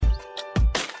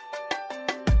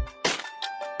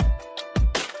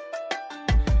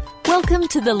Welcome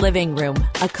to The Living Room,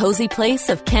 a cozy place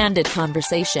of candid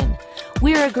conversation.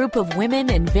 We're a group of women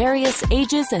in various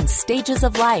ages and stages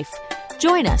of life.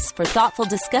 Join us for thoughtful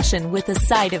discussion with a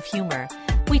side of humor.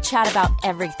 We chat about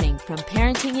everything from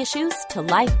parenting issues to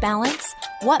life balance,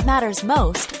 what matters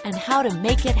most, and how to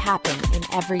make it happen in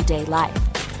everyday life.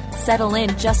 Settle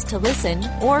in just to listen,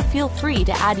 or feel free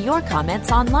to add your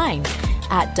comments online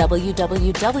at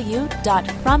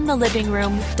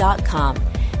www.fromthelivingroom.com.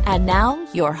 And now,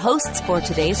 your hosts for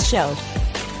today's show.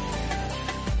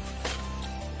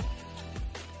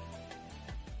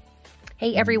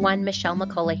 Hey everyone, Michelle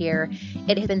McCullough here.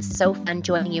 It has been so fun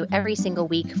joining you every single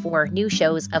week for new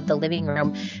shows of The Living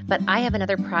Room, but I have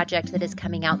another project that is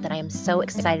coming out that I am so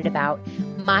excited about.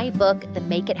 My book, The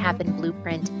Make It Happen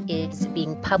Blueprint, is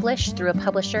being published through a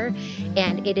publisher,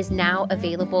 and it is now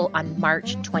available on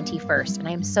March 21st. And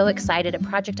I am so excited, a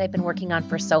project I've been working on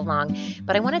for so long.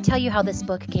 But I want to tell you how this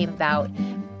book came about.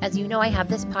 As you know, I have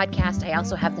this podcast. I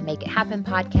also have the Make It Happen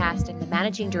podcast. I'm the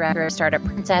managing director of Startup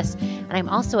Princess, and I'm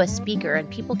also a speaker. And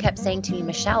people kept saying to me,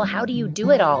 Michelle, how do you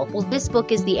do it all? Well, this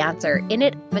book is the answer. In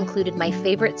it, I've included my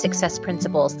favorite success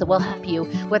principles that will help you,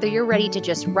 whether you're ready to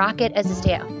just rock it as a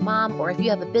stay-at-home mom, or if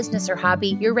you have a business or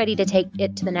hobby, you're ready to take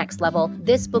it to the next level.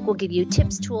 This book will give you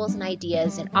tips, tools, and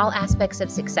ideas in all aspects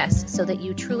of success so that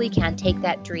you truly can take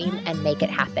that dream and make it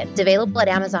happen. It's available at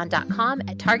Amazon.com,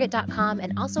 at Target.com,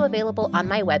 and also available on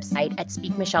my website at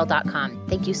speakmichelle.com.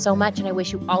 Thank you so much, and I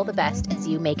wish you all the best as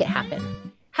you make it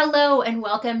happen. Hello, and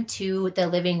welcome to The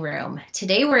Living Room.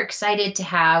 Today, we're excited to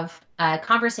have a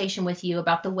conversation with you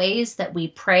about the ways that we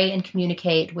pray and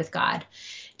communicate with God.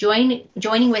 Joining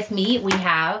with me, we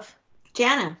have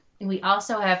Jana. And we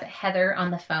also have Heather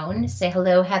on the phone. Say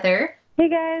hello, Heather. Hey,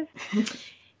 guys.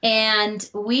 And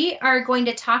we are going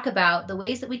to talk about the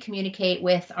ways that we communicate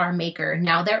with our Maker.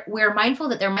 Now, we're mindful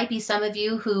that there might be some of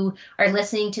you who are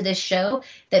listening to this show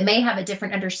that may have a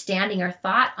different understanding or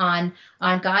thought on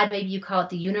God. Maybe you call it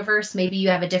the universe. Maybe you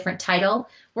have a different title.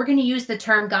 We're going to use the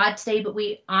term God today, but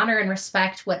we honor and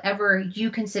respect whatever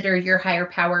you consider your higher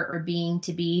power or being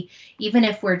to be, even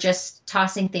if we're just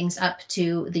tossing things up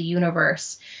to the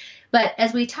universe. But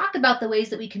as we talk about the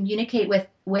ways that we communicate with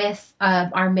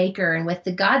our Maker and with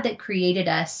the God that created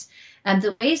us,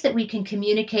 the ways that we can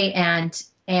communicate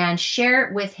and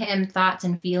share with him thoughts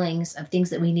and feelings of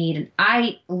things that we need. And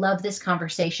I love this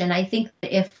conversation. I think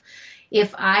that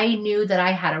if I knew that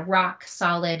I had a rock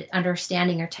solid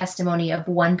understanding or testimony of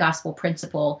one gospel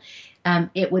principle,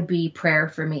 it would be prayer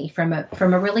for me. From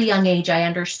a really young age, I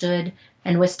understood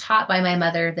and was taught by my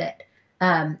mother that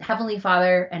Heavenly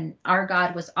Father and our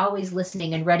God was always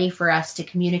listening and ready for us to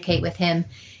communicate with him.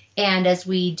 And as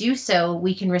we do so,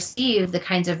 we can receive the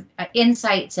kinds of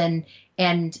insights and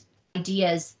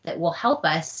ideas that will help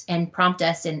us and prompt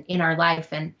us in our life.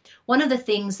 And one of the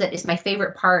things that is my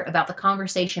favorite part about the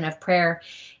conversation of prayer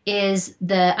is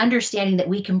the understanding that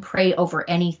we can pray over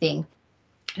anything.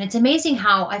 And it's amazing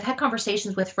how I've had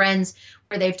conversations with friends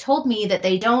where they've told me that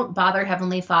they don't bother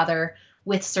Heavenly Father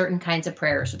with certain kinds of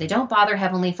prayers, or they don't bother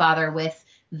Heavenly Father with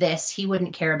this. He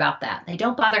wouldn't care about that. They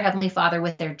don't bother Heavenly Father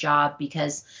with their job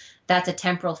because that's a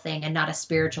temporal thing and not a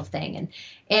spiritual thing.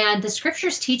 And the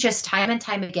scriptures teach us time and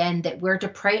time again that we're to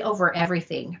pray over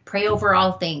everything, pray over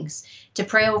all things, to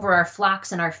pray over our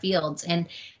flocks and our fields. And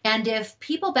if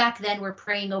people back then were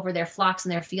praying over their flocks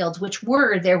and their fields, which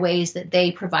were their ways that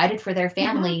they provided for their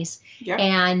families,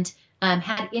 and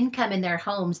had income in their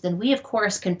homes, then we, of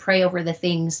course, can pray over the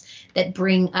things that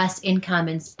bring us income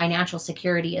and financial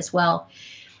security as well.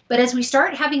 But as we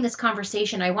start having this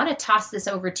conversation, I want to toss this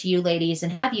over to you, ladies,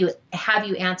 and have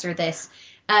you answer this.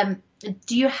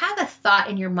 Do you have a thought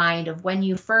in your mind of when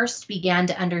you first began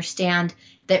to understand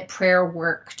that prayer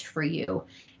worked for you?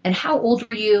 And how old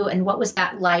were you, and what was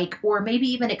that like? Or maybe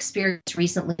even experience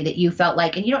recently that you felt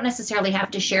like, and you don't necessarily have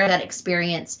to share that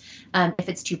experience if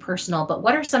it's too personal, but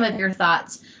what are some of your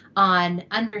thoughts on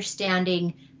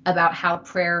understanding about how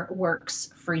prayer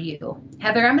works for you?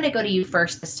 Heather, I'm going to go to you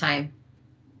first this time.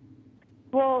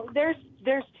 Well, there's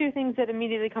two things that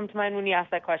immediately come to mind when you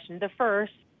ask that question. The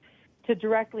first, to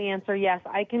directly answer, yes,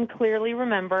 I can clearly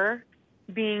remember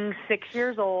being 6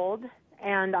 years old,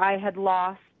 and I had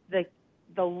lost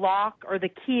the lock, or the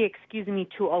key,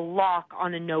 to a lock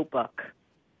on a notebook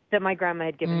that my grandma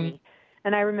had given me.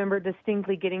 And I remember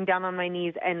distinctly getting down on my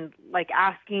knees and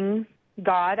asking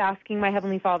my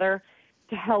Heavenly Father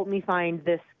to help me find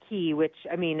this key, which,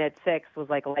 at 6 was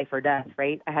like life or death,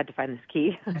 right? I had to find this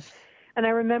key. And I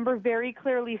remember very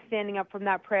clearly standing up from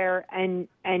that prayer and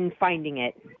finding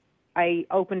it. I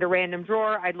opened a random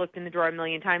drawer. I'd looked in the drawer a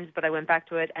million times, but I went back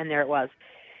to it, and there it was.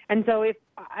 And so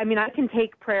I can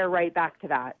take prayer right back to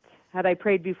that. Had I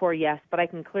prayed before? Yes, but I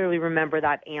can clearly remember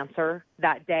that answer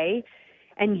that day.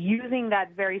 And using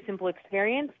that very simple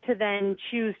experience to then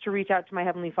choose to reach out to my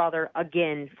Heavenly Father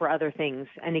again for other things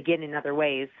and again in other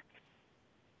ways.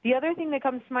 The other thing that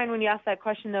comes to mind when you ask that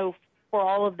question, though, for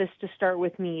all of this to start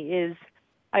with me is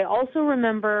I also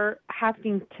remember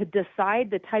having to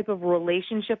decide the type of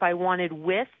relationship I wanted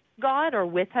with God or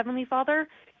with Heavenly Father,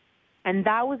 and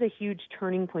that was a huge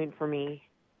turning point for me.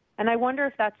 And I wonder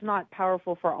if that's not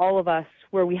powerful for all of us,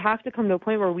 where we have to come to a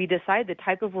point where we decide the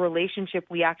type of relationship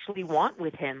we actually want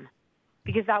with Him,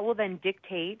 because that will then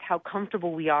dictate how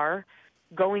comfortable we are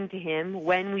going to Him,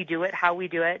 when we do it, how we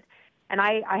do it. And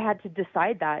I had to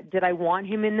decide that. Did I want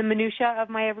Him in the minutia of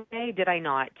my everyday? Did I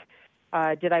not?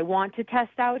 Did I want to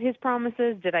test out His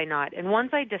promises? Did I not? And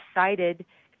once I decided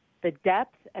the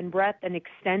depth and breadth and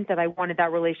extent that I wanted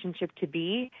that relationship to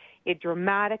be, it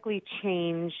dramatically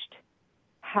changed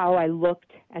how I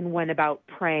looked and went about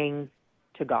praying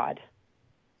to God.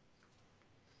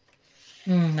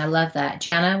 I love that.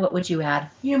 Jana, what would you add?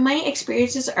 My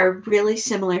experiences are really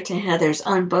similar to Heather's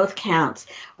on both counts.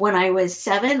 When I was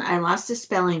 7, I lost a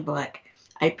spelling book.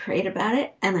 I prayed about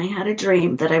it, and I had a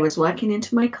dream that I was walking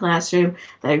into my classroom,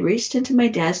 that I reached into my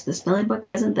desk, the spelling book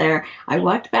wasn't there. I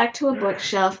walked back to a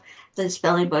bookshelf, the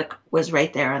spelling book was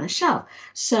right there on the shelf.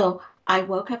 So I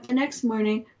woke up the next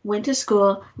morning, went to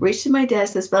school, reached to my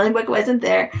desk, the spelling book wasn't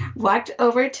there, walked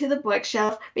over to the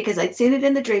bookshelf because I'd seen it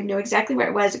in the dream, knew exactly where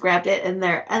it was, grabbed it, and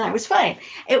I was fine.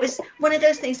 It was one of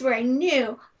those things where I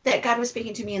knew that God was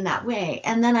speaking to me in that way.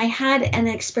 And then I had an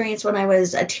experience when I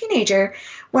was a teenager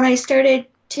when I started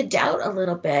to doubt a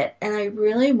little bit, and I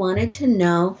really wanted to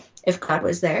know if God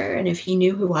was there and if He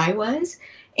knew who I was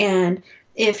and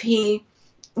if He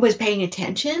was paying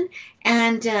attention.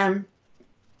 And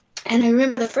I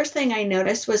remember the first thing I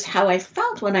noticed was how I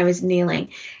felt when I was kneeling,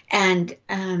 and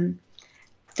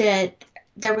that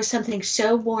there was something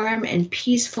so warm and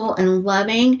peaceful and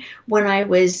loving when I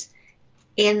was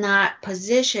in that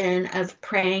position of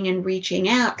praying and reaching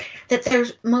out, that there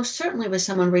most certainly was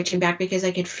someone reaching back, because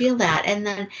I could feel that. And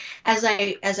then as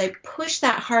I pushed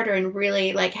that harder and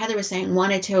really, like Heather was saying,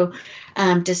 wanted to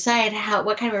decide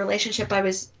what kind of relationship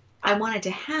I wanted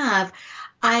to have,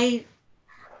 I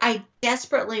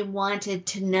desperately wanted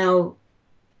to know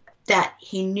that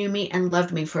He knew me and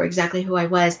loved me for exactly who I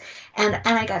was. And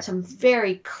I got some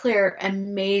very clear,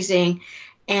 amazing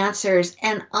answers.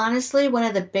 And honestly, one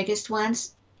of the biggest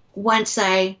ones, once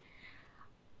I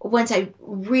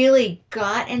really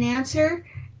got an answer,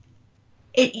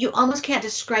 you almost can't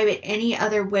describe it any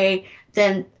other way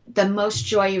than the most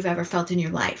joy you've ever felt in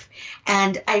your life.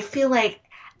 And I feel like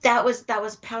that was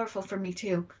powerful for me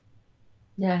too.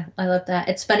 Yeah, I love that.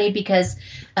 It's funny because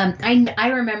I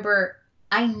remember,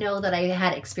 I know that I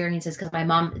had experiences because my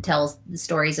mom tells the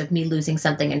stories of me losing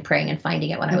something and praying and finding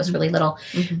it when I was really little.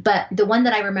 Mm-hmm. But the one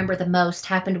that I remember the most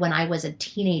happened when I was a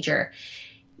teenager.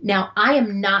 Now, I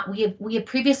am not, we have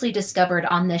previously discovered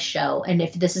on this show, and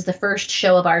if this is the first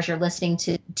show of ours you're listening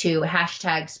to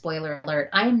hashtag spoiler alert,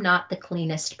 I am not the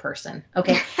cleanest person,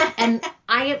 okay? And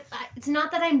it's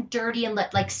not that I'm dirty and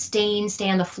let like stains stay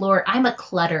on the floor. I'm a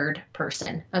cluttered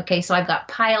person, okay? So I've got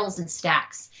piles and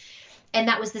stacks. And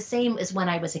that was the same as when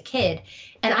I was a kid.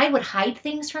 And I would hide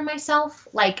things from myself.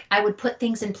 Like I would put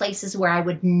things in places where I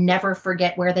would never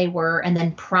forget where they were and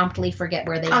then promptly forget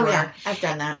where they were. Oh, yeah, I've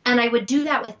done that. And I would do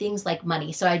that with things like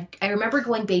money. So I remember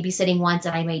going babysitting once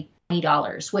and I made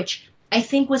 $20, which I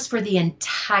think was for the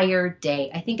entire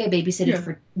day. I think I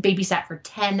babysat for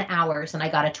 10 hours and I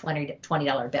got a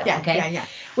 $20 bill. Yeah, okay. Yeah.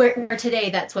 Where today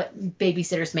that's what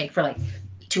babysitters make for like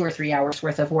 2 or 3 hours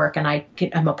worth of work. And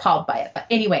I'm appalled by it. But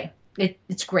anyway.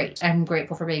 It's great. I'm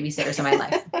grateful for babysitters in my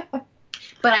life.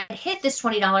 But I hid this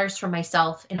 $20 for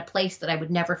myself in a place that I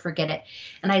would never forget it.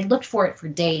 And I looked for it for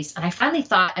days. And I finally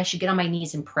thought I should get on my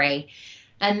knees and pray.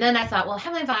 And then I thought, well,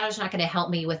 Heavenly Father's not going to help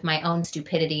me with my own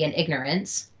stupidity and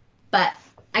ignorance. But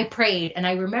I prayed. And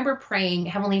I remember praying,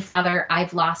 Heavenly Father,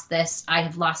 I've lost this. I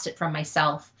have lost it from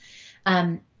myself.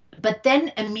 But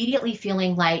then immediately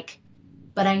feeling like,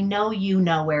 but I know you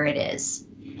know where it is.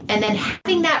 And then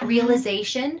having that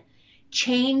realization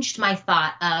changed my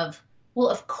thought of, well,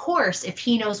 of course, if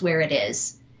He knows where it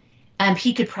is,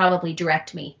 He could probably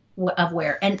direct me of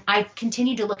where. And I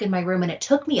continued to look in my room, and it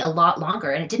took me a lot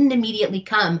longer, and it didn't immediately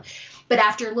come. But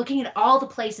after looking at all the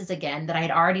places again that I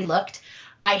had already looked,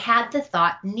 I had the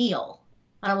thought, kneel.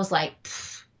 And I was like,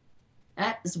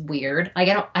 that is weird. I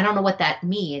don't know what that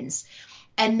means.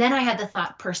 And then I had the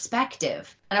thought,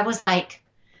 perspective. And I was like,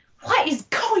 what is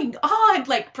going on?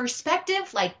 Like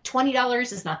perspective, like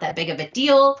 $20 is not that big of a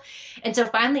deal. And so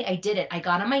finally I did it. I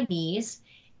got on my knees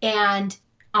and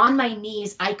on my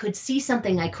knees, I could see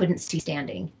something I couldn't see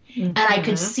standing. And I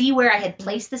could see where I had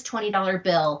placed this $20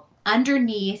 bill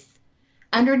underneath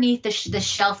the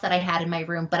shelf that I had in my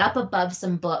room, but up above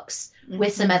some books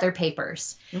with some other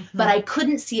papers. But I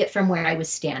couldn't see it from where I was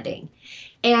standing.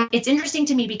 And it's interesting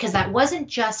to me because that wasn't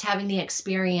just having the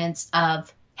experience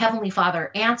of Heavenly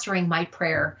Father answering my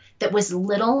prayer that was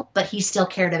little, but he still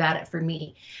cared about it for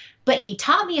me. But he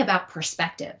taught me about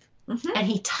perspective. And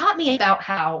he taught me about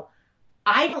how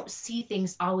I don't see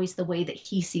things always the way that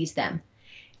he sees them.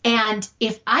 And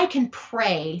if I can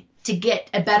pray to get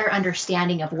a better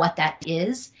understanding of what that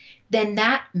is, then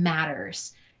that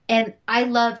matters. And I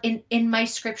love in my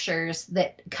scriptures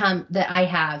that I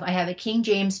have a King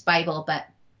James Bible, but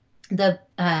the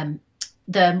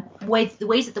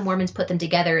ways that the Mormons put them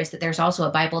together is that there's also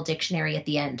a Bible dictionary at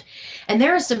the end. And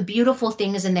there are some beautiful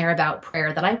things in there about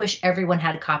prayer that I wish everyone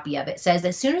had a copy of. It says,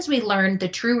 as soon as we learn the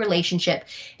true relationship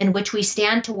in which we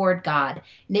stand toward God,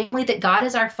 namely that God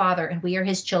is our Father and we are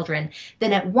his children,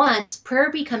 then at once prayer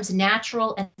becomes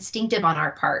natural and instinctive on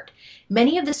our part.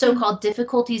 Many of the so-called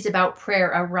difficulties about prayer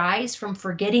arise from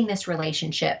forgetting this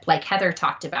relationship, like Heather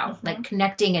talked about, like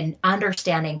connecting and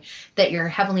understanding that your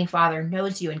Heavenly Father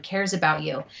knows you and cares about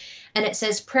you. And it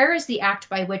says, prayer is the act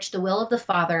by which the will of the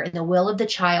Father and the will of the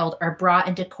child are brought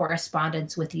into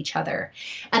correspondence with each other.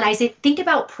 And I think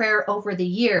about prayer over the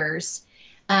years,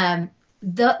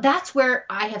 that's where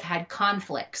I have had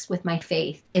conflicts with my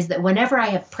faith, is that whenever I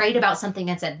have prayed about something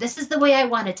and said, this is the way I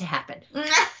want it to happen.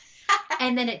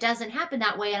 And then it doesn't happen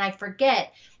that way. And I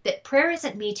forget that prayer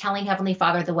isn't me telling Heavenly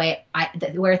Father the way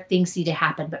where things need to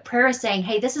happen, but prayer is saying,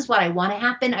 hey, this is what I want to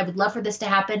happen. I would love for this to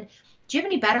happen. Do you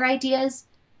have any better ideas?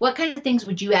 What kind of things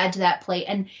would you add to that plate?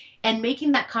 And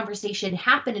making that conversation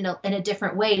happen in a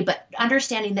different way, but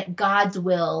understanding that God's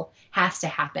will has to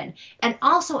happen. And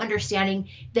also understanding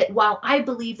that while I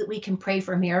believe that we can pray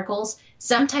for miracles,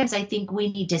 sometimes I think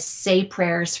we need to say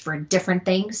prayers for different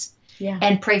things. Yeah.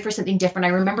 And pray for something different. I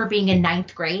remember being in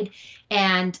 9th grade,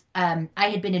 and I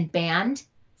had been in band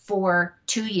for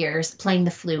 2 years playing the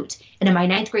flute. And in my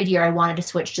 9th grade year, I wanted to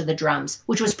switch to the drums,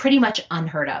 which was pretty much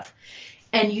unheard of.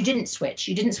 And you didn't switch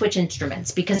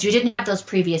instruments because you didn't have those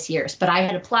previous years. But I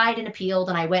had applied and appealed,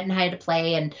 and I went and I had to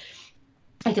play, and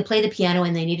I could play the piano,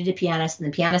 and they needed a pianist,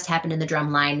 and the pianist happened in the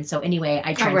drum line. So anyway,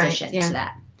 I transitioned to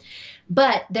that.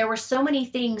 But there were so many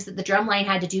things that the drum line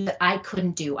had to do that I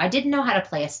couldn't do. I didn't know how to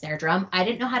play a snare drum. I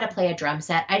didn't know how to play a drum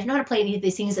set. I didn't know how to play any of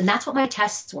these things. And that's what my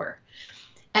tests were.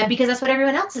 And because that's what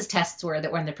everyone else's tests were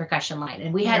that were in the percussion line.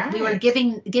 And we were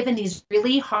given these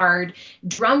really hard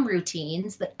drum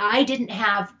routines that I didn't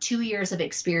have 2 years of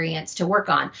experience to work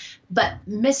on. But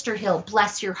Mr. Hill,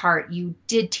 bless your heart, you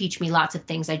did teach me lots of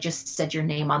things. I just said your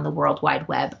name on the World Wide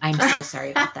Web. I'm so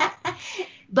sorry about that.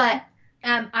 But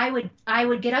I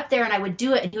would get up there and I would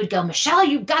do it, and he would go, Michelle,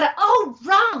 you gotta,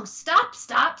 wrong, stop.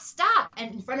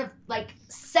 And in front of like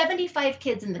 75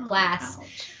 kids in the class,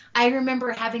 ouch. I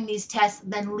remember having these tests,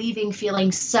 then leaving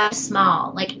feeling so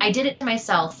small. Like I did it to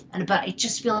myself, but I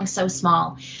just feeling so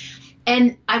small.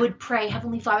 And I would pray,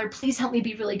 Heavenly Father, please help me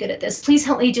be really good at this. Please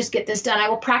help me just get this done. I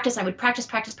will practice. I would practice.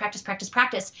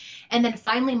 And then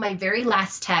finally, my very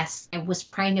last test, I was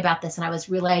praying about this, and I was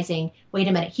realizing, wait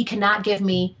a minute, he cannot give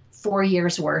me 4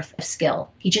 years worth of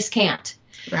skill. He just can't.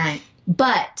 Right.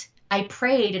 But I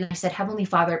prayed and I said, Heavenly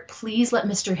Father, please let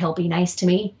Mr. Hill be nice to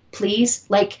me. Please.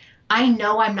 Like, I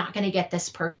know I'm not going to get this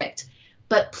perfect,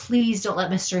 but please don't let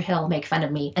Mr. Hill make fun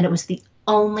of me. And it was the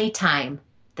only time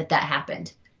that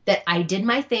happened, that I did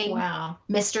my thing. Wow.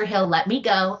 Mr. Hill let me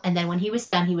go. And then when he was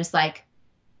done, he was like,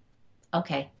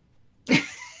 okay.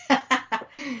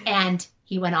 And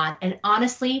he went on. And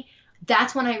honestly,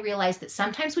 that's when I realized that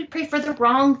sometimes we pray for the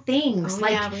wrong things.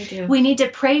 We do. We need to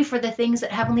pray for the things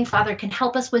that Heavenly Father can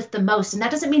help us with the most. And that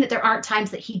doesn't mean that there aren't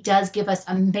times that he does give us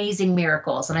amazing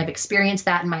miracles. And I've experienced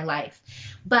that in my life.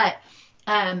 But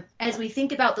as we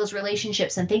think about those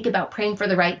relationships and think about praying for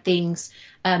the right things,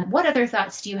 what other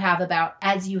thoughts do you have about,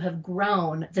 as you have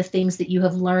grown, the things that you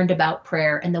have learned about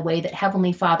prayer and the way that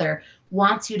Heavenly Father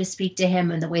wants you to speak to him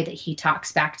and the way that he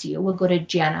talks back to you? We'll go to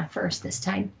Jana first this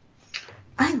time.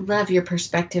 I love your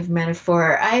perspective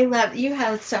metaphor. You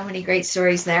have so many great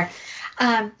stories there.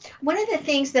 One of the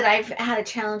things that I've had a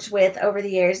challenge with over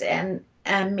the years and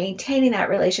maintaining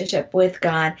that relationship with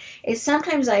God is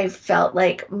sometimes I've felt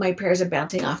like my prayers are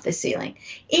bouncing off the ceiling,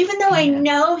 even though I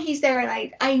know he's there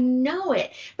and I know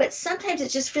it, but sometimes it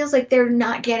just feels like they're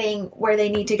not getting where they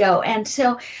need to go. And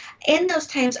so in those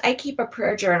times I keep a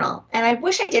prayer journal, and I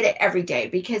wish I did it every day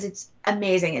because it's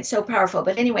amazing. It's so powerful.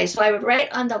 But anyway, so I would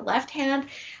write on the left hand,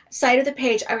 side of the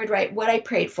page, I would write what I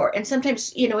prayed for. And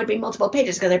sometimes, it would be multiple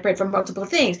pages because I prayed for multiple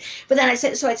things. But then I'd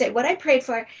say what I prayed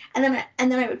for, and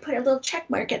then I would put a little check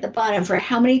mark at the bottom for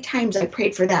how many times I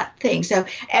prayed for that thing. So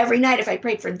every night, if I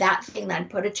prayed for that thing, then I'd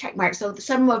put a check mark. So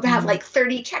some would have like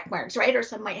 30 check marks, right? Or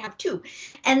some might have 2.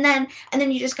 And then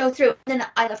you just go through. And then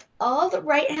I left all the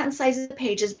right-hand sides of the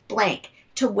pages blank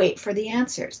to wait for the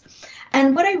answers.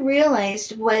 And what I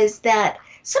realized was that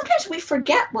sometimes we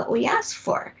forget what we asked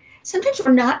for. Sometimes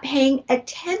we're not paying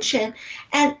attention,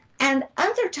 and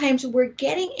other times we're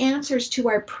getting answers to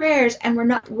our prayers and we're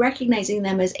not recognizing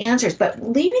them as answers. But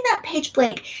leaving that page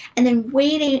blank and then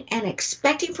waiting and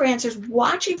expecting for answers,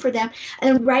 watching for them,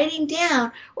 and then writing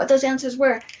down what those answers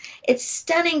were, it's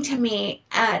stunning to me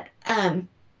at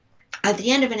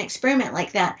the end of an experiment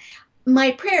like that.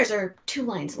 My prayers are 2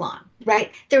 lines long,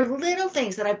 right? They're little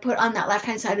things that I put on that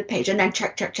left-hand side of the page, and then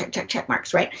check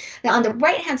marks, right? Now, on the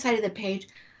right-hand side of the page,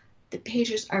 the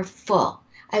pages are full.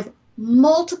 I have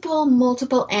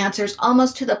multiple answers,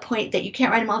 almost to the point that you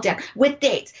can't write them all down, with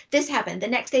dates. This happened, the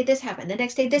next day this happened, the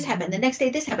next day this happened, the next day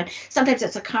this happened. Sometimes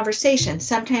it's a conversation.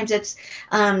 Sometimes it's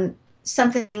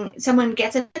something, someone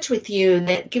gets in touch with you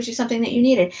that gives you something that you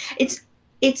needed.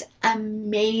 It's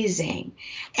amazing.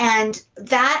 And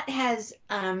that has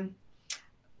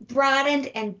broadened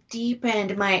and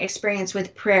deepened my experience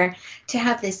with prayer, to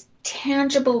have this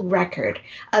tangible record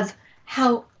of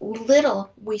how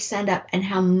little we send up and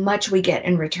how much we get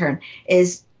in return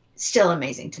is still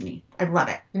amazing to me. I love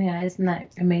it. Yeah, isn't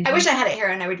that amazing? I wish I had it here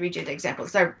and I would read you the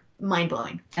examples. They're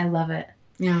mind-blowing. I love it.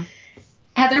 Yeah.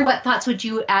 Heather, what thoughts would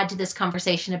you add to this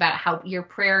conversation about how your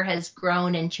prayer has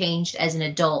grown and changed as an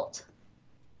adult?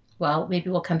 Well, maybe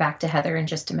we'll come back to Heather in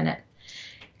just a minute.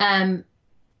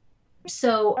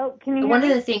 So can you hear one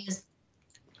me? of the things,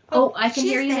 I can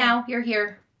hear you now. You're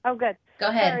here. Oh, good. Go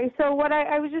ahead. Sorry. So what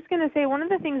I was just going to say, one of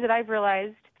the things that I've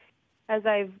realized as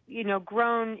I've,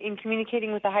 grown in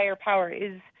communicating with a higher power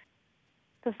is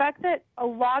the fact that a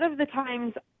lot of the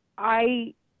times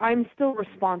I'm still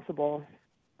responsible.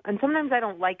 And sometimes I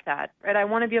don't like that, right? I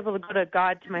want to be able to go to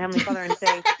God, to my Heavenly Father, and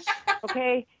say,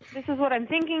 okay, this is what I'm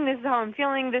thinking, this is how I'm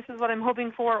feeling, this is what I'm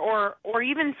hoping for, or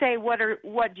even say, what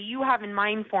do you have in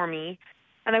mind for me?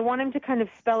 And I want him to kind of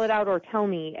spell it out or tell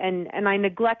me. And I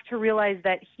neglect to realize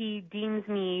that he deems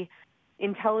me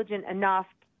intelligent enough,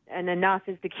 and enough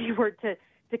is the key word,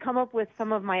 to come up with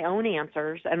some of my own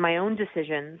answers and my own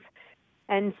decisions.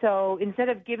 And so instead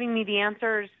of giving me the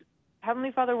answers,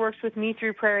 Heavenly Father works with me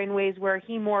through prayer in ways where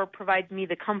he more provides me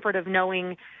the comfort of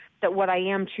knowing that what I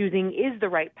am choosing is the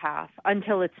right path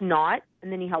until it's not,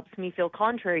 and then he helps me feel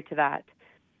contrary to that.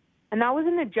 And that was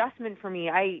an adjustment for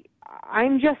me.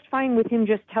 I'm just fine with him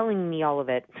just telling me all of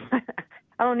it.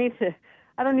 I don't need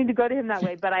to go to him that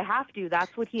way, but I have to.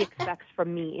 That's what he expects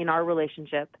from me in our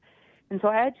relationship. And so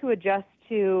I had to adjust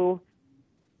to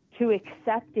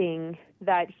accepting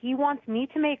that he wants me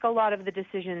to make a lot of the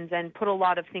decisions and put a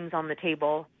lot of things on the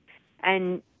table.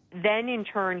 And then in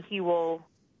turn, he will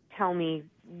tell me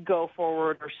go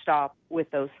forward or stop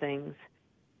with those things.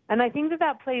 And I think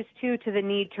that plays, too, to the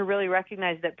need to really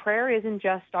recognize that prayer isn't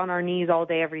just on our knees all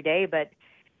day, every day, but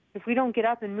if we don't get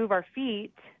up and move our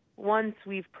feet once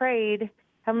we've prayed,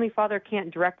 Heavenly Father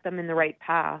can't direct them in the right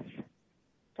path.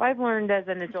 So I've learned as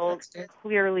an adult,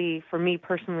 clearly for me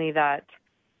personally, that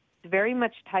it's very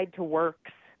much tied to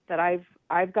works, that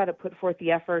I've got to put forth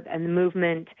the effort and the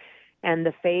movement and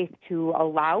the faith to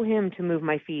allow him to move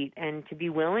my feet and to be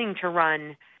willing to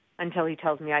run until he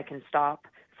tells me I can stop,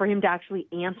 for him to actually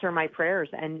answer my prayers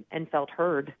and felt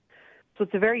heard. So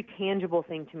it's a very tangible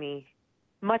thing to me,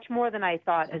 much more than I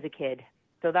thought as a kid.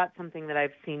 So that's something that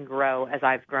I've seen grow as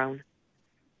I've grown.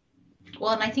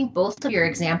 Well, and I think both of your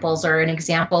examples are an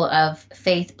example of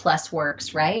faith plus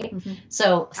works, right? Mm-hmm.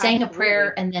 So saying Absolutely. A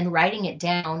prayer and then writing it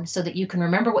down so that you can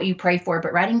remember what you pray for,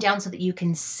 but writing down so that you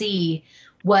can see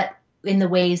what in the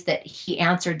ways that he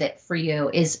answered that for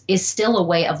you is still a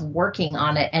way of working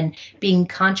on it and being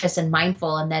conscious and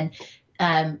mindful. And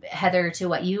then Heather, to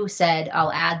what you said,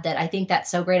 I'll add that I think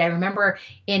that's so great. I remember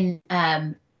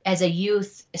as a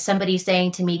youth, somebody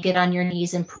saying to me, get on your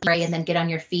knees and pray and then get on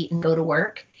your feet and go to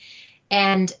work.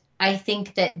 And I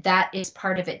think that is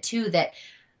part of it too, that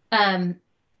my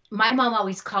mom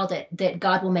always called it that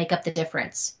God will make up the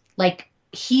difference. Like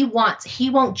he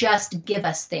won't just give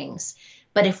us things,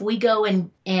 but if we go and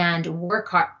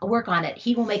work on it,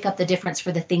 he will make up the difference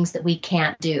for the things that we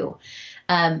can't do.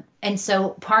 And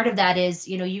so part of that is,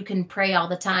 you can pray all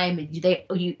the time.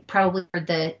 You probably heard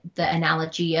the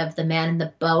analogy of the man in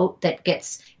the boat that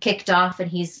gets kicked off and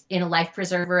he's in a life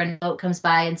preserver and a boat comes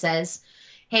by and says,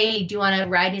 hey, do you want to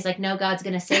ride? And he's like, no, God's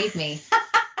going to save me.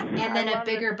 And then I a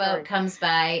bigger love this story. boat comes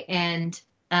by and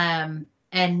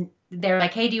they're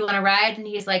like, hey, do you want to ride? And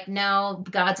he's like, no,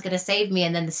 God's going to save me.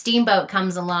 And then the steamboat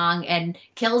comes along and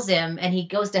kills him. And he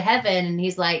goes to heaven and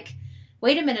he's like,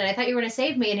 wait a minute, I thought you were going to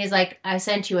save me. And he's like, I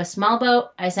sent you a small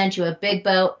boat. I sent you a big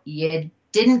boat. You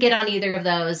didn't get on either of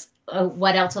those.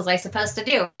 What else was I supposed to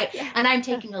do? Yeah. And I'm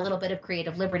taking a little bit of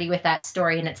creative liberty with that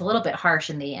story. And it's a little bit harsh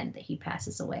in the end that he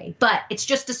passes away. But it's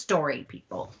just a story,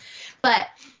 people. But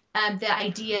the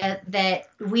idea that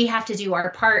we have to do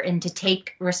our part and to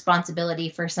take responsibility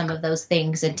for some of those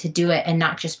things and to do it and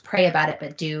not just pray about it,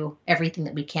 but do everything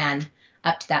that we can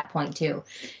up to that point too.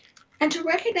 And to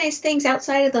recognize things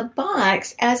outside of the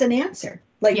box as an answer,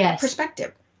 like Yes.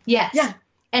 perspective. Yes. Yeah.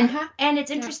 And Uh-huh. and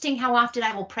it's interesting how often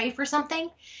I will pray for something.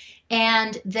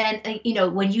 And then,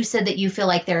 when you said that you feel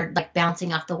like they're like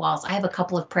bouncing off the walls, I have a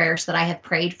couple of prayers that I have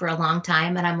prayed for a long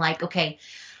time. And I'm like, okay,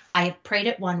 I have prayed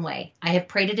it one way. I have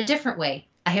prayed it a different way.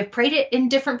 I have prayed it in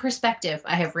different perspective.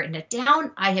 I have written it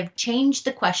down. I have changed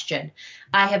the question.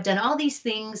 I have done all these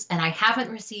things and I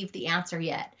haven't received the answer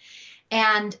yet.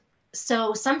 And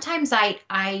so sometimes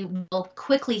I will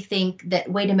quickly think that,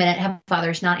 wait a minute, Heavenly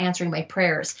Father's not answering my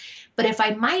prayers. But if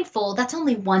I'm mindful, that's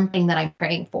only one thing that I'm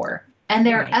praying for. And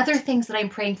there Right. are other things that I'm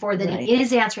praying for that Right. He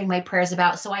is answering my prayers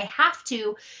about. So I have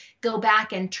to go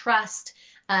back and trust,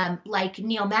 like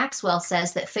Neil Maxwell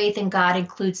says, that faith in God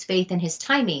includes faith in His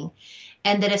timing.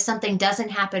 And that if something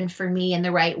doesn't happen for me in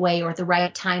the right way or the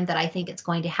right time that I think it's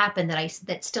going to happen,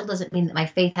 that still doesn't mean that my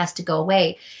faith has to go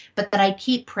away, but that I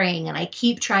keep praying and I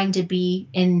keep trying to be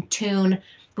in tune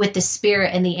with the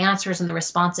Spirit and the answers and the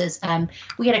responses.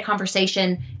 We had a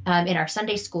conversation in our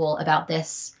Sunday school about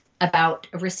this, about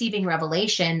receiving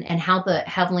revelation and how the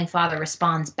Heavenly Father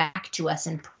responds back to us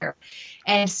in prayer.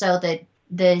 And so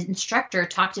the instructor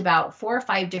talked about 4 or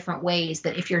 5 different ways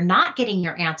that if you're not getting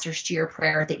your answers to your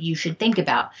prayer that you should think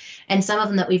about. And some of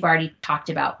them that we've already talked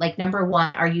about, like number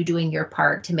 1, are you doing your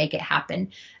part to make it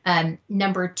happen?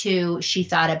 Number 2, she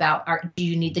thought about, do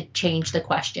you need to change the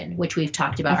question, which we've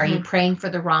talked about. Are you praying for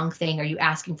the wrong thing? Are you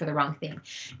asking for the wrong thing?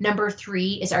 Number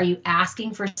 3 is, are you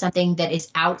asking for something that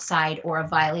is outside or a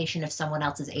violation of someone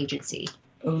else's agency?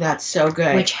 Oh, that's so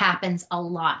good. Which happens a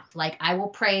lot. Like I will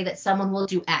pray that someone will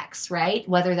do X, right?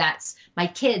 Whether that's my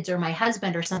kids or my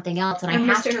husband or something else. And I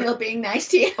have Mr. to, Hill being nice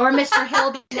to you. or Mr.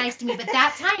 Hill being nice to me. But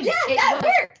that time, that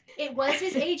worked. it was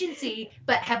his agency,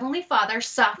 but Heavenly Father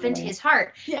softened his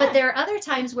heart. Yeah. But there are other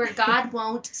times where God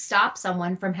won't stop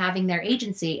someone from having their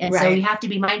agency. And so Right. we have to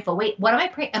be mindful. Wait, what am I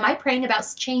praying? Am I praying about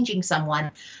changing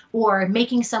someone or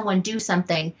making someone do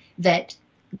something that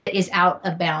is out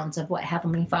of bounds of what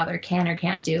Heavenly Father can or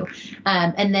can't do?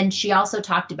 And then she also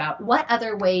talked about what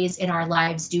other ways in our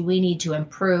lives do we need to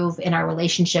improve in our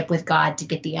relationship with God to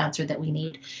get the answer that we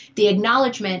need. The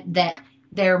acknowledgement that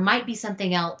there might be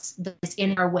something else that is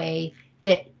in our way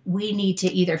that we need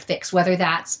to either fix, whether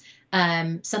that's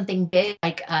something big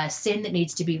like a sin that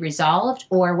needs to be resolved,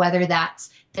 or whether that's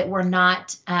that we're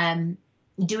not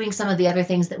doing some of the other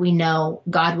things that we know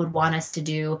God would want us to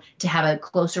do to have a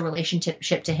closer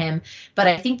relationship to Him. But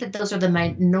I think that those are the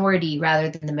minority rather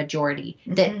than the majority.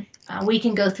 That we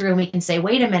can go through and we can say,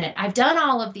 wait a minute, I've done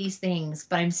all of these things,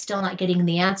 but I'm still not getting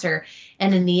the answer.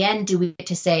 And in the end, do we get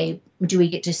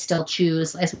to still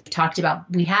choose, as we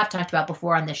have talked about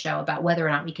before on this show, about whether or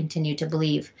not we continue to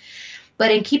believe. But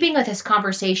in keeping with this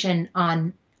conversation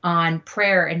on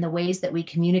prayer and the ways that we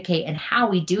communicate and how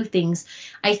we do things,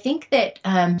 I think that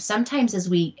sometimes as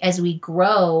we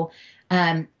grow,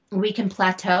 we can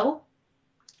plateau.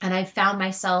 And I've found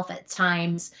myself at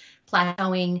times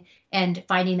plateauing and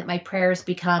finding that my prayers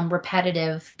become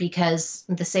repetitive because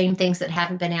the same things that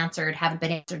haven't been answered,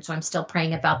 so I'm still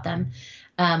praying about them.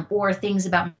 Or things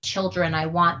about my children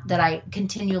that I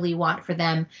continually want for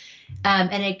them.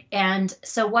 And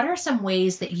so what are some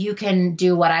ways that you can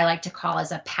do what I like to call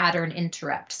as a pattern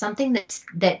interrupt, something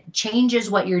that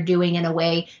changes what you're doing in a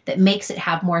way that makes it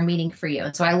have more meaning for you?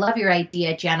 And so I love your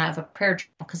idea, Jana, of a prayer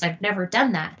journal, because I've never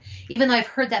done that, even though I've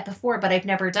heard that before, but I've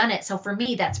never done it. So for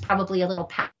me, that's probably a little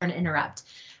pattern interrupt.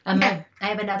 I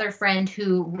have another friend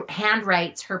who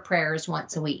handwrites her prayers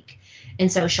once a week.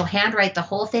 And so she'll handwrite the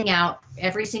whole thing out,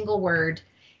 every single word,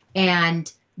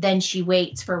 and then she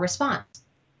waits for a response.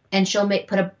 And she'll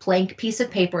put a blank piece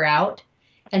of paper out,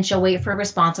 and she'll wait for a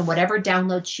response. And whatever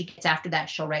downloads she gets after that,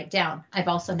 she'll write down. I've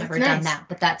also never done that,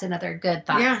 but that's another good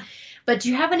thought. Yeah. But do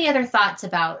you have any other thoughts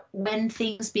about when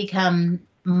things become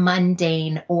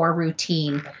mundane or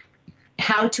routine,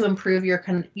 how to improve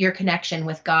your connection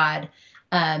with God?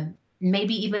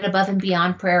 Maybe even above and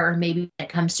beyond prayer, or maybe when it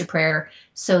comes to prayer,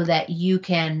 so that you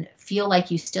can feel like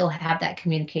you still have that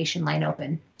communication line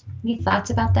open. Any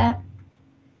thoughts about that?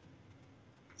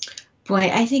 Boy,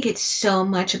 I think it's so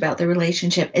much about the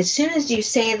relationship. As soon as you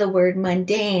say the word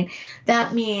mundane,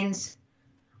 that means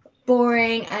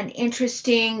boring,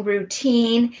 uninteresting,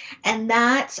 routine, and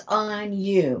that's on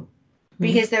you.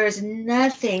 Because there is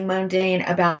nothing mundane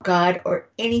about God or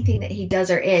anything that he does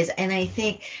or is. And I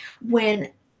think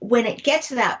when it gets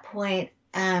to that point,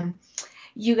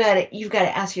 you've got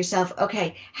to ask yourself,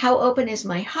 okay, how open is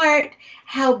my heart?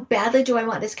 How badly do I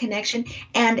want this connection?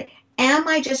 And am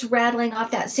I just rattling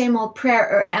off that same old prayer,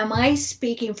 or am I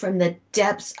speaking from the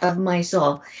depths of my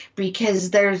soul?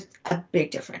 Because there's a big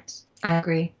difference. I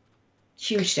agree.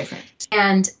 Huge difference.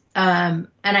 And I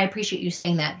appreciate you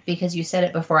saying that, because you said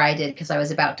it before I did, because I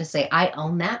was about to say I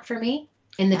own that for me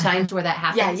in the times where that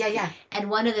happens. Yeah. And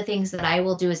one of the things that I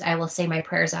will do is I will say my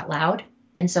prayers out loud.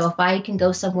 And so if I can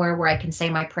go somewhere where I can say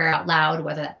my prayer out loud,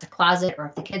 whether that's a closet or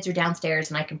if the kids are downstairs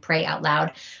and I can pray out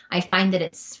loud, I find that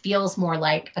it feels more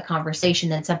like a conversation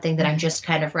than something that I'm just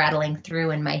kind of rattling through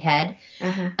in my head.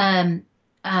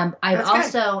 I've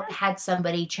also had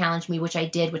somebody challenge me, which I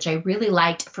did, which I really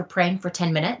liked, for praying for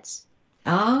 10 minutes.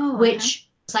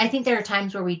 So I think there are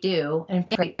times where we do and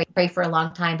pray for a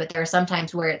long time, but there are some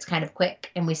times where it's kind of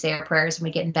quick and we say our prayers when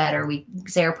we get in bed, or we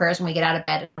say our prayers when we get out of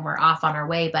bed and we're off on our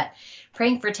way. But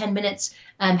praying for 10 minutes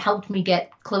helped me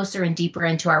get closer and deeper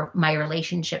into my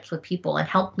relationships with people, and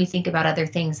helped me think about other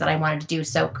things that I wanted to do.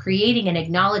 So creating and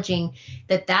acknowledging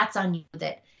that that's on you,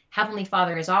 that Heavenly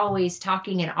Father is always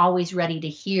talking and always ready to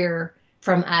hear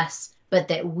from us, but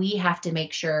that we have to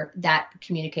make sure that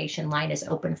communication line is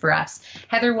open for us.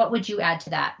 Heather, what would you add to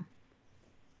that?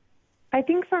 I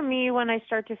think for me, when I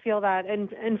start to feel that, and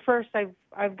first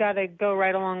I've got to go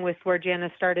right along with where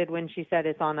Janice started when she said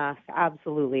it's on us.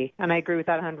 Absolutely. And I agree with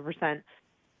that 100%.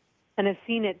 And I've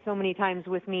seen it so many times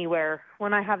with me where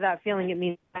when I have that feeling, it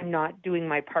means I'm not doing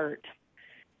my part.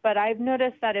 But I've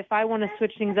noticed that if I want to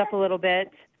switch things up a little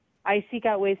bit, I seek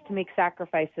out ways to make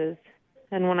sacrifices.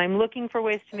 And when I'm looking for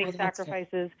ways to make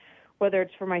sacrifices, whether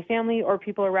it's for my family or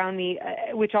people around me,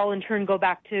 which all in turn go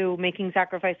back to making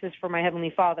sacrifices for my Heavenly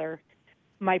Father,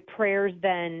 my prayers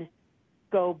then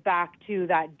go back to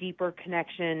that deeper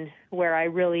connection where I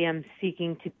really am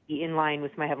seeking to be in line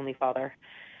with my Heavenly Father.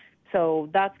 So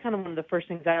that's kind of one of the first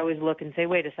things I always look and say,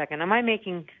 wait a second, am I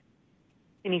making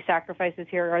any sacrifices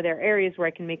here? Are there areas where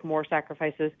I can make more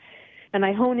sacrifices? And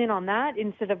I hone in on that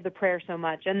instead of the prayer so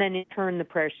much, and then in turn the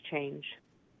prayers change.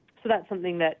 So that's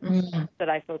something that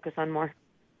I focus on more.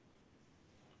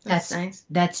 That's nice.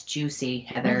 That's juicy,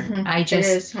 Heather. It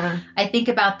is, huh? I think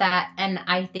about that, and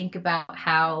I think about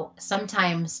how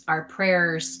sometimes our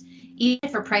prayers, even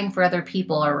if we're praying for other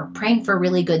people or praying for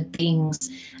really good things,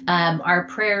 our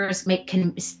prayers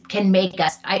can make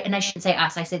us. And I shouldn't say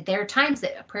us. I said there are times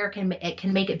that a prayer can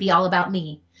make it be all about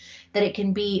me. That it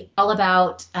can be all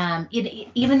about,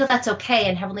 even though that's okay,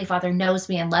 and Heavenly Father knows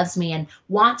me and loves me and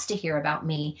wants to hear about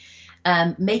me,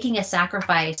 making a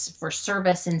sacrifice for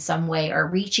service in some way, or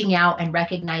reaching out and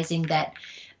recognizing that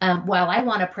while I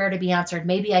want a prayer to be answered,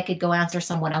 maybe I could go answer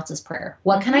someone else's prayer.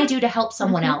 What can I do to help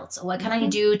someone else? What can I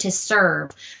do to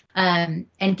serve? And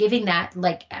giving that,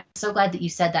 like, I'm so glad that you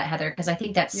said that, Heather, because I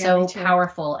think that's so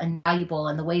powerful and valuable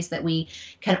in the ways that we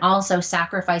can also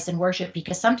sacrifice and worship,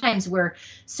 because sometimes we're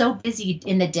so busy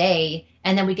in the day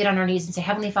and then we get on our knees and say,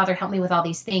 Heavenly Father, help me with all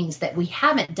these things, that we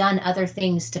haven't done other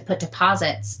things to put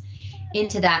deposits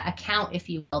into that account, if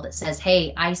you will, that says,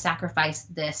 hey, I sacrifice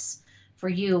this for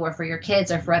you or for your kids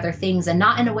or for other things. And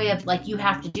not in a way of like, you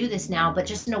have to do this now, but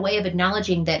just in a way of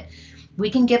acknowledging that we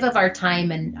can give of our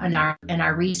time and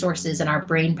our resources and our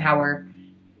brain power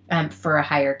for a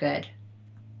higher good.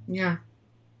 Yeah.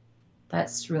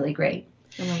 That's really great.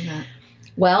 I love that.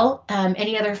 Well,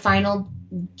 any other final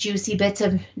juicy bits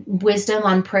of wisdom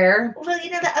on prayer? Well,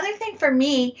 the other thing for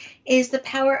me is the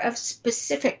power of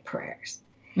specific prayers.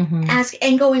 Ask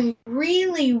and going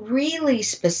really, really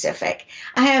specific.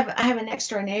 I have a next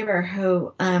door neighbor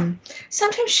who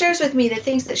sometimes shares with me the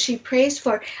things that she prays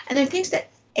for, and they're things that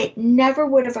it never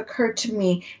would have occurred to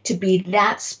me to be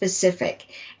that specific.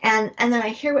 And then I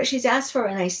hear what she's asked for,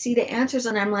 and I see the answers,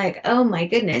 and I'm like, oh my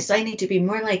goodness, I need to be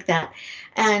more like that.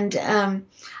 And I'm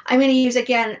going to use,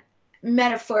 again,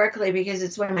 metaphorically, because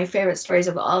it's one of my favorite stories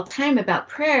of all time about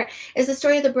prayer, is the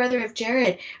story of the brother of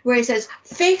Jared, where he says,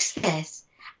 fix this.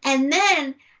 And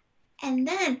then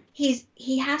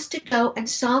he has to go and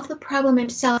solve the problem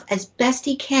himself as best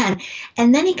he can.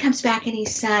 And then he comes back and he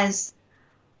says,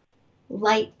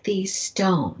 light these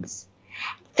stones.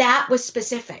 That was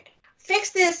specific. Fix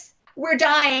this. We're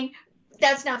dying.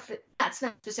 That's not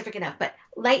specific enough. But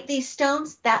light these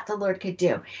stones, that the Lord could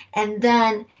do. And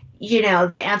then,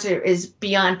 the answer is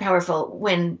beyond powerful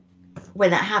when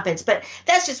when that happens. But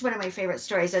that's just one of my favorite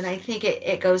stories, and I think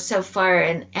it goes so far,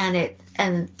 and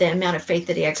the amount of faith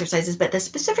that he exercises. But the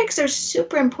specifics are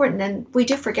super important, and we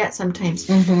do forget sometimes.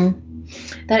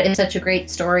 Mm-hmm. That is such a great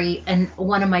story, and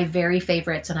one of my very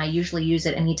favorites, and I usually use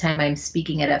it anytime I'm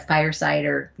speaking at a fireside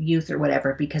or youth or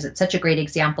whatever, because it's such a great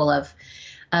example of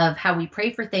how we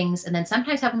pray for things, and then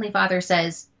sometimes Heavenly Father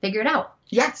says, figure it out.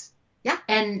 Yes. Yeah.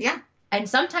 And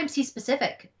sometimes he's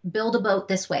specific, build a boat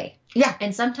this way. Yeah.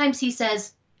 And sometimes he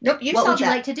says, nope, what would you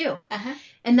like to do? Uh-huh.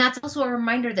 And that's also a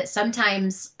reminder that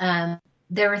sometimes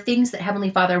there are things that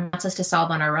Heavenly Father wants us to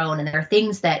solve on our own, and there are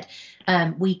things that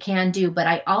we can do. But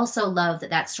I also love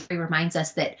that story reminds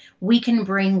us that we can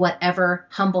bring whatever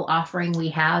humble offering we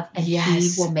have, and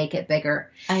yes. he will make it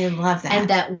bigger. I love that. And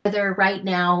that whether right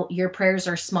now your prayers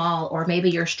are small, or maybe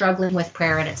you're struggling with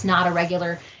prayer and it's not a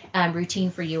regular routine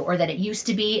for you, or that it used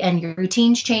to be and your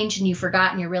routines changed and you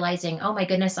forgot and you're realizing, oh my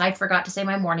goodness, I forgot to say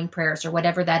my morning prayers, or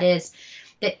whatever that is,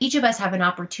 that each of us have an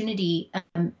opportunity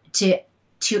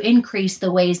to increase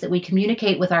the ways that we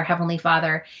communicate with our Heavenly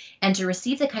Father and to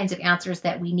receive the kinds of answers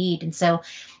that we need. And so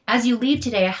as you leave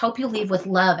today, I hope you leave with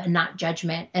love and not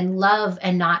judgment, and love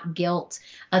and not guilt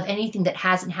of anything that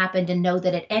hasn't happened, and know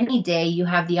that at any day you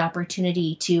have the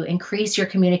opportunity to increase your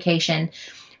communication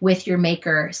with your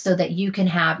Maker, so that you can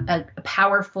have a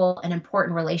powerful and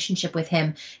important relationship with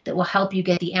him that will help you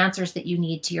get the answers that you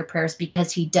need to your prayers,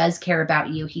 because he does care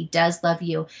about you, he does love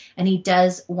you, and he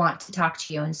does want to talk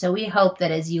to you. And so we hope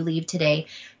that as you leave today,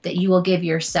 that you will give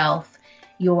yourself,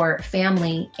 your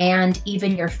family, and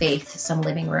even your faith some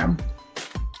living room.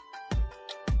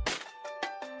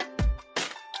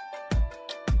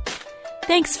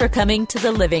 Thanks for coming to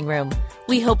the living room.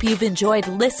 We hope you've enjoyed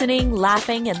listening,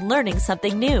 laughing, and learning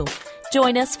something new.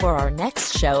 Join us for our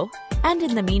next show, and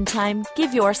in the meantime,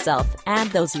 give yourself and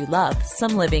those you love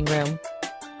some living room.